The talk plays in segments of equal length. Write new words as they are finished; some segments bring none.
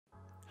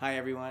Hi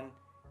everyone,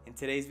 in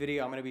today's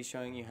video I'm going to be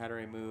showing you how to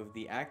remove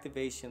the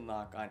activation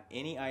lock on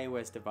any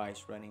iOS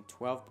device running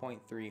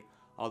 12.3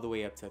 all the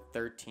way up to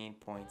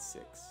 13.6.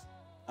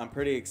 I'm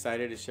pretty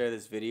excited to share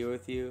this video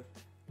with you.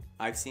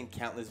 I've seen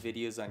countless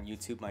videos on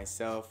YouTube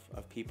myself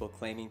of people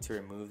claiming to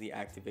remove the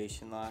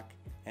activation lock,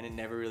 and it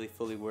never really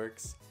fully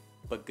works.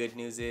 But good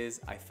news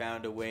is I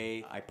found a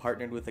way. I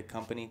partnered with a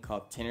company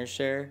called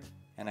TinerShare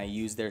and I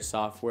used their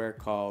software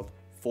called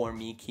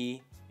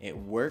ForMeKey. It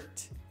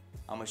worked.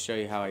 I'm going to show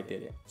you how I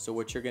did it. So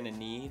what you're going to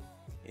need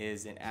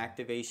is an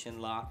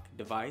activation lock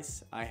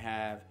device. I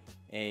have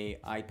a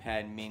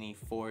iPad mini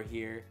 4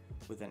 here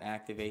with an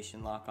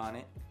activation lock on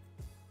it.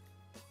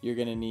 You're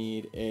going to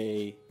need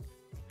a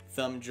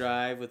thumb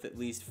drive with at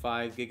least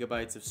 5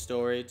 gigabytes of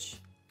storage,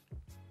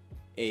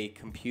 a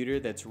computer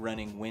that's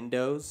running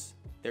Windows.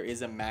 There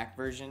is a Mac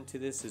version to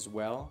this as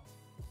well,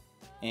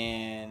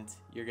 and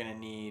you're going to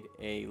need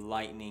a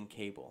lightning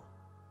cable.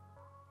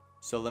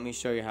 So let me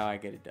show you how I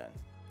get it done.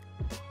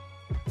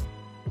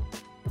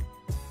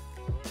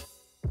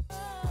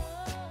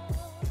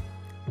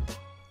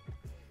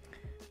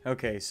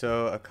 Okay,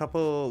 so a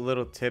couple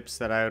little tips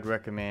that I would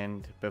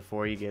recommend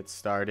before you get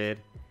started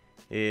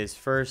is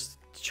first,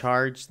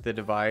 charge the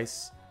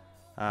device.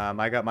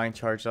 I got mine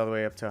charged all the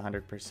way up to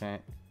 100%.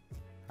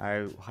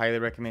 I highly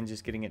recommend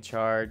just getting it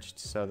charged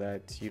so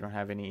that you don't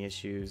have any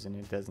issues and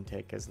it doesn't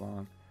take as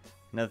long.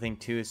 Another thing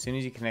too, as soon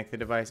as you connect the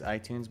device,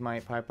 iTunes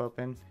might pop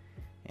open,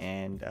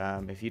 and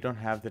if you don't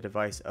have the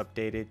device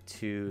updated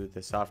to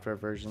the software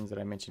versions that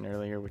I mentioned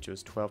earlier, which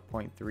was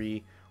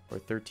 12.3 or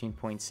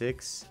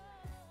 13.6,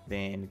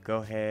 then go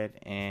ahead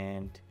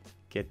and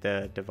get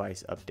the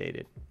device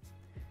updated.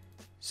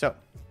 So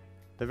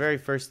the very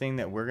first thing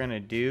that we're going to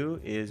do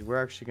is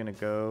we're actually going to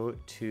go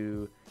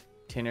to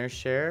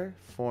TinerShare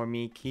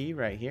ForMeKey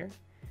right here,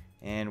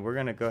 and we're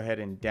going to go ahead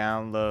and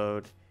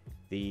download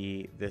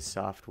this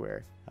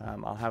software.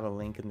 I'll have a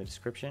link in the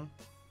description.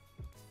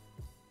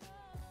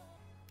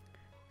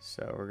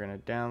 So we're going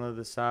to download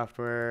the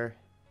software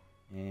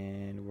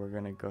and we're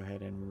going to go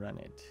ahead and run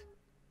it.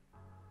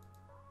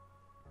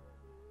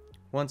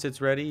 Once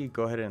it's ready, you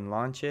go ahead and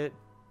launch it.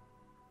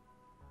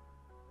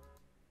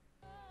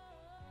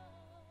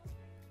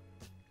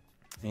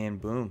 And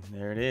boom,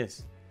 there it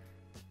is.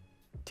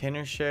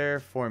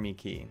 TinerShare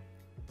ForMeKey.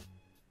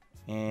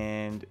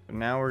 And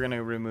now we're going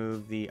to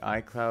remove the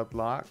iCloud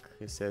lock.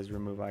 It says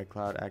remove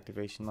iCloud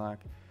activation lock.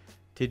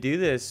 To do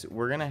this,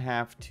 we're going to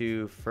have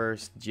to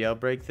first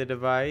jailbreak the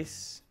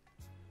device.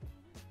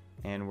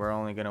 And we're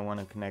only going to want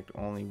to connect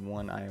only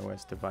one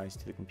iOS device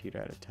to the computer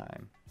at a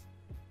time.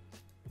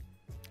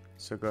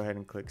 So go ahead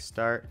and click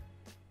start,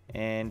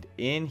 and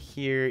in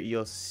here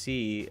you'll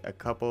see a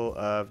couple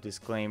of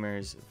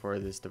disclaimers for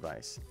this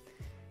device.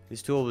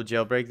 This tool will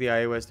jailbreak the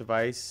iOS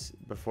device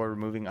before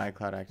removing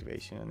iCloud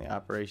activation, and the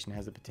operation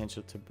has the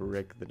potential to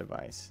brick the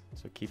device,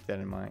 so keep that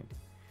in mind.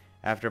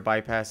 After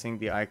bypassing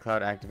the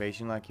iCloud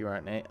activation lock, you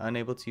are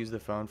unable to use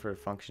the phone for a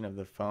function of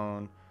the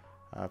phone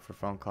for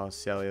phone calls,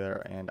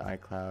 cellular, and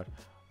iCloud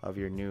of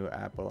your new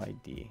Apple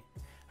ID.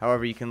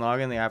 However, you can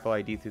log in the Apple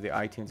ID through the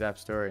iTunes App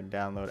Store and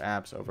download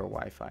apps over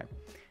Wi-Fi.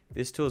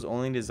 This tool is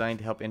only designed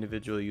to help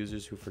individual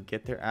users who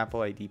forget their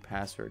Apple ID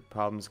password.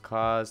 Problems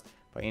caused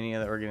by any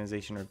other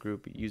organization or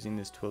group using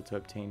this tool to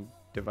obtain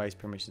device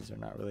permissions are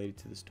not related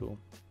to this tool.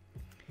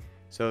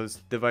 So this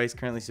device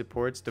currently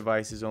supports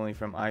devices only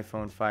from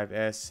iPhone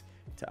 5S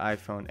to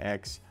iPhone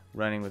X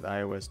running with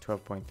iOS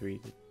 12.3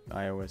 to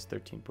iOS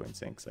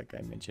 13.6, like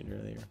I mentioned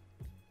earlier.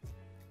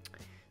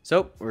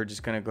 So we're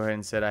just going to go ahead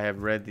and say I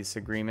have read this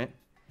agreement.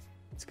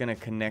 It's going to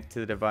connect to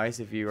the device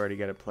if you already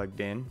got it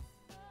plugged in.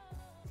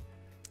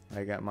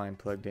 I got mine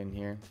plugged in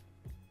here.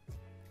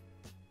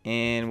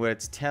 And what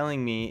it's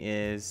telling me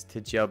is to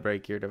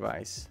jailbreak your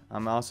device.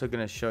 I'm also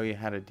going to show you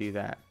how to do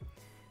that.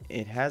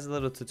 It has a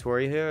little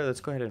tutorial here. Let's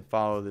go ahead and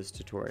follow this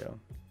tutorial.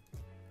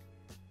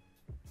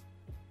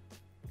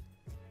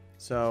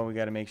 So we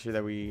got to make sure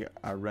that we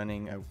are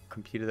running a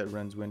computer that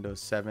runs Windows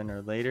 7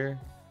 or later.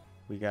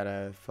 We got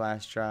a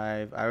flash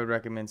drive. I would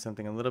recommend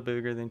something a little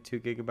bigger than 2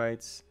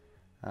 gigabytes.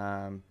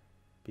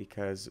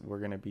 Because we're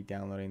going to be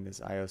downloading this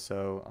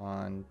ISO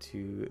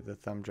onto the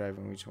thumb drive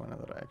and we just want a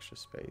little extra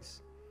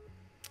space.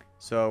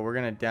 So we're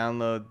going to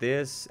download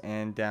this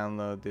and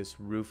download this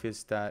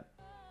Rufus.exe.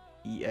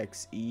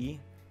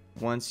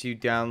 Once you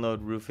download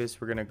Rufus,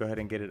 we're going to go ahead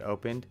and get it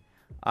opened.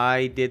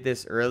 I did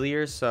this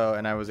earlier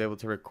and I was able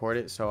to record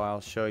it, so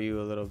I'll show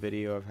you a little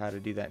video of how to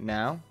do that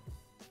now.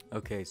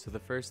 Okay, so the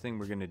first thing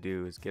we're going to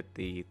do is get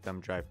the thumb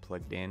drive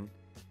plugged in.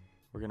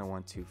 We're going to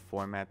want to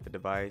format the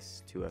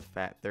device to a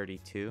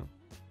FAT32.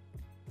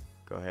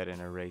 Go ahead and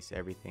erase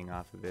everything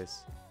off of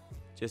this.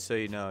 Just so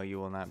you know, you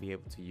will not be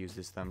able to use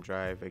this thumb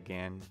drive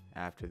again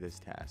after this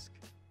task.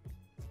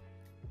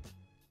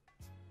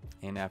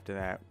 And after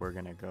that, we're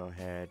going to go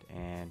ahead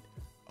and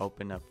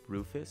open up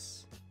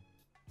Rufus.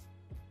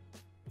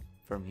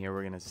 From here,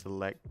 we're going to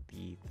select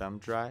the thumb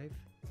drive.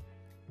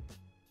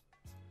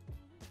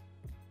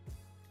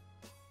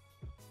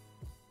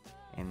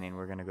 And then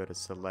we're going to go to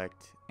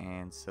select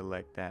and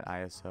select that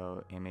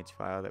ISO image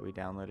file that we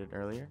downloaded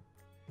earlier.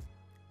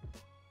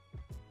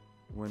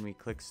 When we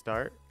click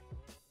start,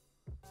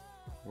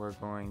 we're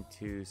going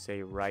to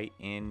say write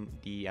in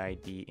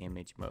DID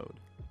image mode.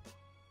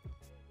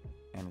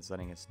 And it's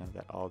letting us know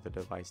that all the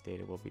device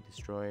data will be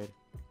destroyed.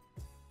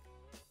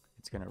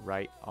 It's going to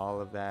write all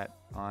of that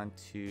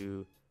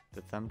onto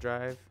the thumb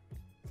drive.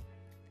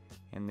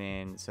 And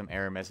then some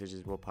error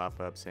messages will pop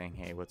up saying,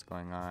 hey, what's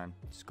going on?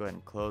 Just go ahead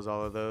and close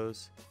all of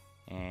those.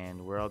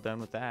 And we're all done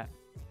with that.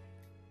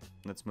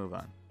 Let's move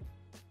on.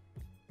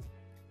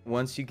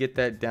 Once you get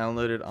that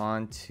downloaded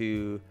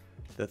onto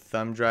the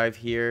thumb drive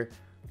here,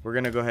 we're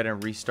going to go ahead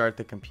and restart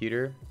the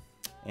computer.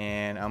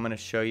 And I'm going to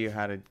show you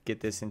how to get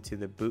this into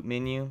the boot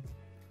menu.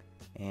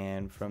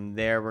 And from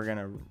there, we're going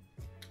to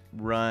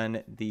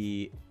run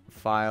the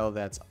file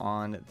that's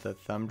on the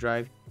thumb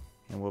drive,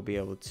 and we'll be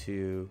able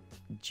to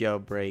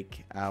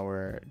jailbreak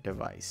our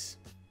device.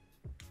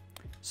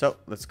 So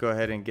let's go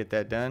ahead and get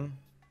that done.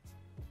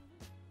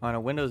 On a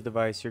Windows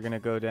device, you're going to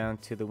go down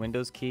to the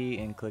Windows key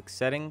and click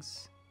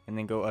Settings, and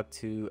then go up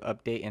to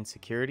Update and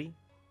Security.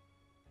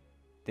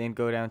 Then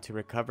go down to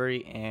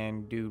Recovery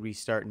and do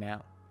Restart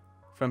Now.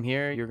 From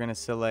here, you're going to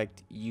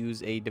select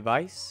Use a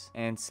Device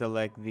and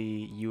select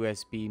the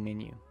USB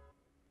menu.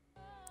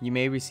 You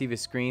may receive a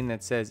screen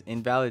that says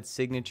Invalid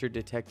Signature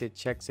Detected.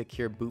 Check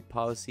Secure Boot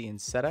Policy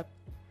and Setup.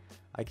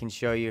 I can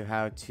show you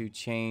how to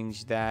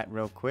change that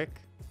real quick.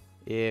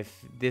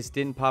 If this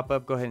didn't pop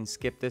up, go ahead and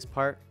skip this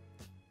part.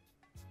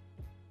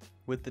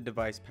 With the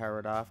device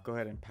powered off, go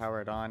ahead and power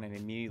it on and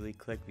immediately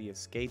click the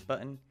Escape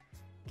button.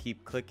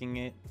 Keep clicking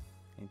it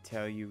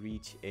until you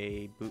reach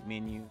a boot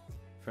menu.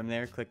 From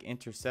there, click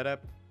Enter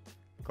Setup,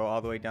 go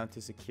all the way down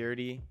to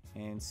Security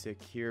and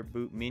Secure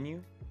Boot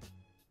Menu.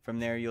 From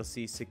there, you'll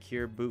see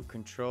Secure Boot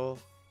Control.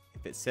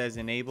 If it says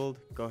Enabled,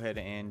 go ahead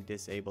and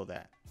disable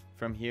that.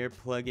 From here,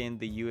 plug in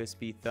the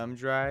USB thumb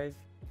drive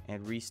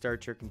and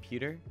restart your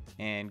computer.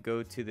 And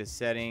go to the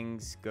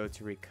Settings, go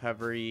to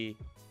Recovery,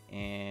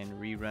 and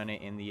rerun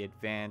it in the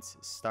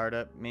Advanced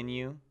Startup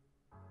menu.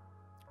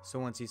 So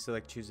once you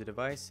select Choose a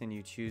Device and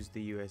you choose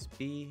the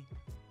USB,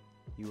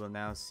 you will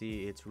now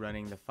see it's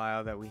running the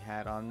file that we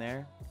had on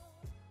there.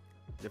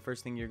 The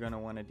first thing you're going to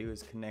want to do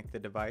is connect the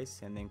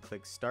device and then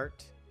click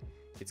Start.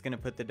 It's going to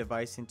put the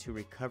device into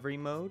recovery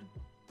mode,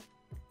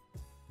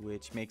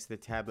 which makes the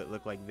tablet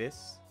look like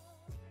this.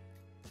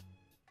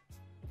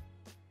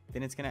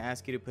 Then it's going to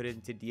ask you to put it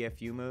into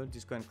DFU mode.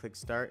 Just go ahead and click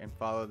Start and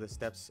follow the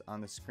steps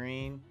on the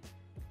screen.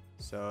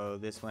 So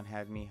this one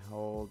had me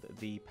hold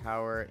the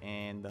power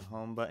and the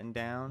home button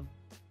down.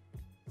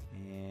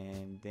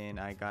 And then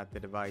I got the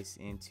device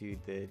into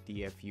the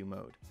DFU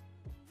mode.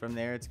 From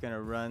there, it's going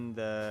to run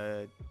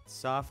the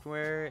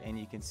software, and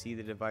you can see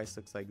the device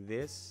looks like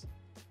this.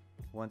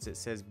 Once it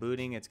says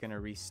booting, it's going to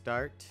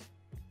restart,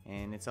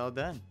 and it's all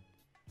done.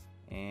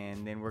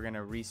 And then we're going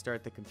to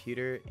restart the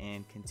computer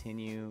and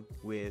continue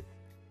with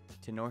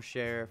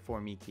Tenorshare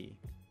for Miki.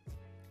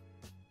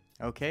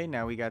 Okay,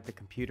 now we got the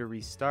computer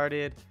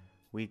restarted.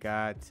 We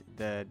got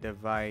the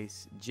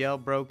device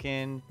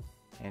jailbroken.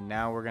 And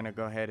now we're going to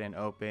go ahead and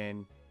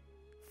open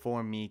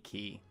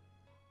ForMeKey.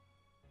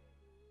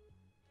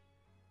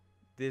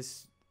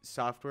 This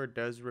software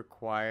does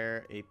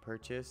require a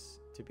purchase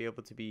to be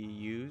able to be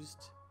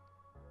used.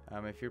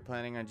 If you're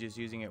planning on just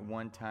using it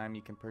one time,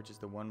 you can purchase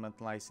the 1-month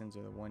license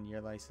or the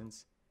 1-year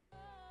license.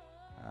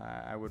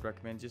 I would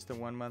recommend just the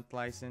 1-month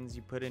license.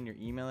 You put in your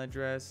email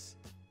address,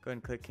 go ahead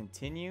and click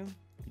Continue.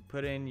 You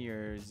put in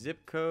your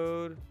zip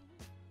code.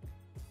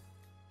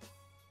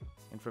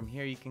 And from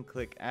here you can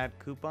click Add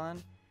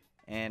Coupon,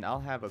 and I'll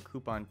have a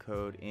coupon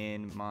code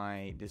in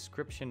my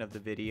description of the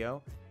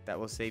video that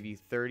will save you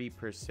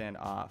 30%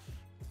 off.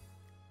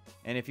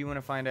 And if you want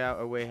to find out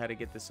a way how to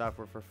get the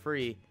software for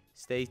free,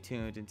 stay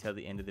tuned until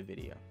the end of the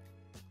video.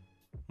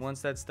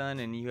 Once that's done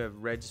and you have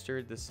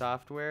registered the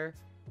software,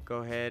 go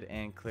ahead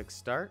and click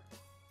Start.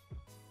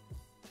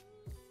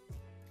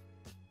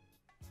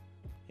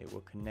 It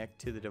will connect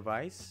to the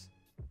device.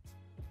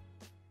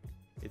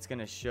 It's going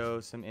to show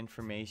some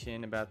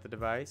information about the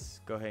device.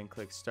 Go ahead and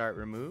click Start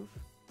Remove.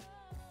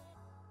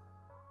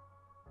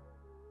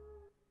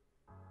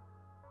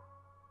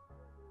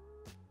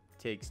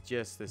 Takes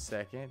just a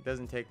second.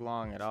 Doesn't take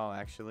long at all,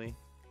 actually.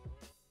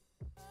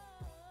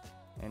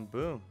 And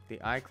boom, the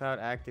iCloud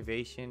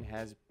activation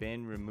has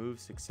been removed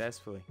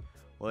successfully.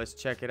 Well, let's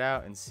check it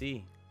out and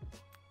see.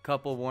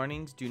 Couple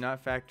warnings: do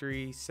not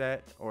factory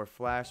set or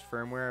flash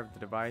firmware of the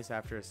device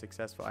after a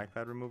successful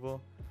iCloud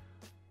removal,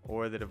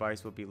 or the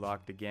device will be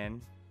locked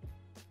again.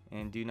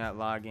 And do not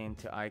log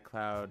into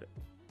iCloud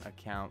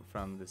account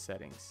from the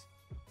settings.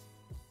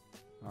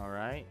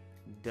 Alright,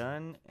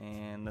 done,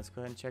 and let's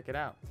go ahead and check it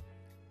out.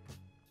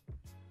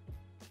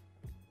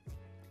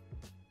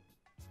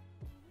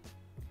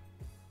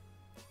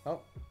 Oh,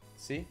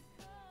 see?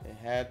 It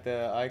had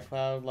the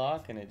iCloud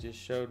lock and it just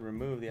showed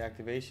remove the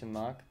activation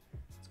lock.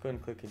 Let's go ahead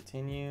and click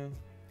continue.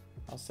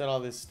 I'll set all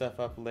this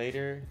stuff up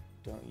later.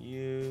 Don't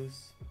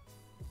use.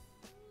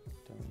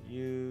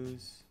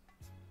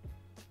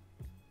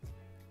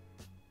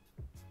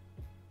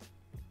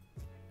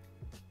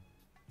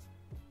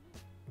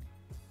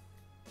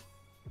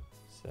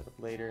 Set up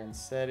later in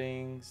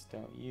settings,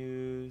 don't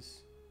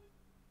use.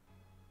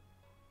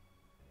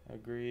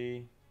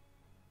 Agree.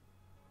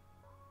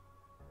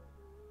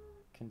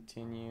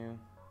 Continue.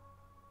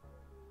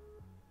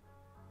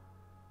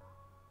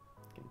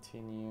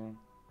 Continue.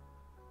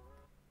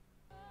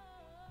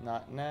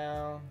 Not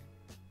now.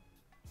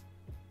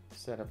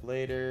 Set up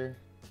later.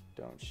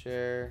 Don't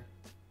share.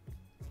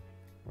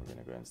 We're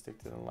gonna go ahead and stick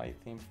to the light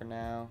theme for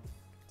now.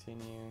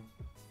 Continue.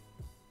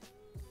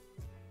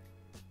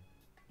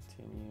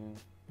 Continue.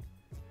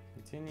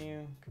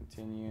 Continue.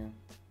 Continue.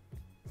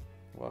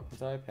 Welcome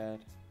to iPad.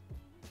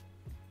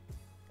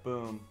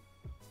 Boom.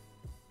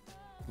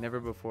 Never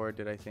before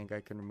did I think I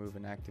could remove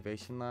an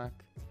activation lock,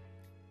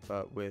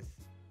 but with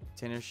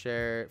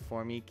TenorShare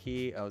for Me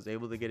key, I was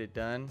able to get it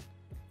done.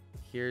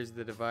 Here's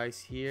the device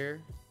here.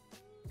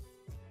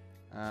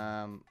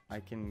 I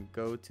can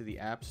go to the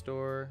App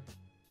Store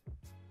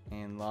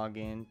and log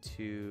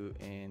into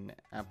an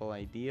Apple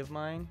ID of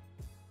mine.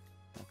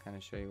 I'll kind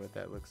of show you what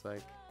that looks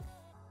like.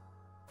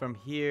 From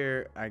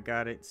here, I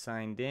got it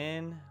signed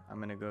in. I'm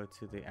gonna go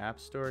to the App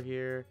Store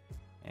here,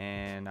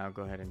 and I'll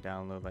go ahead and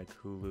download like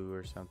Hulu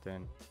or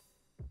something.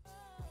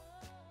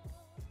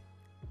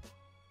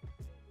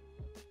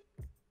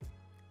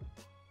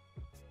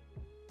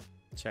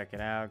 Check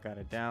it out, got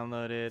it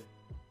downloaded.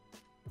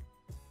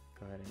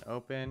 Go ahead and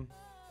open.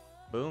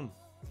 Boom.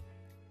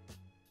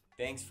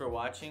 Thanks for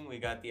watching. We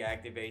got the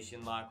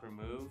activation lock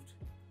removed.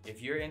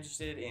 If you're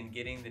interested in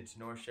getting the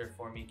TenorShare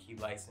for Me key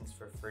license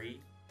for free,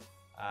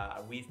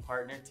 we've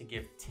partnered to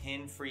give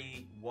 10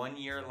 free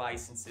 1-year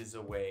licenses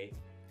away.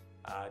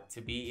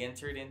 To be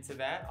entered into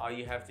that, all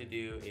you have to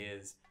do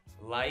is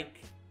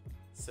like,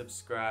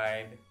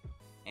 subscribe,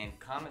 and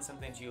comment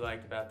something you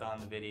liked on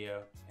the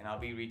video, and I'll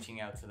be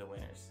reaching out to the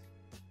winners.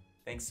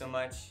 Thanks so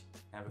much.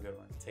 Have a good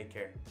one. Take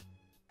care.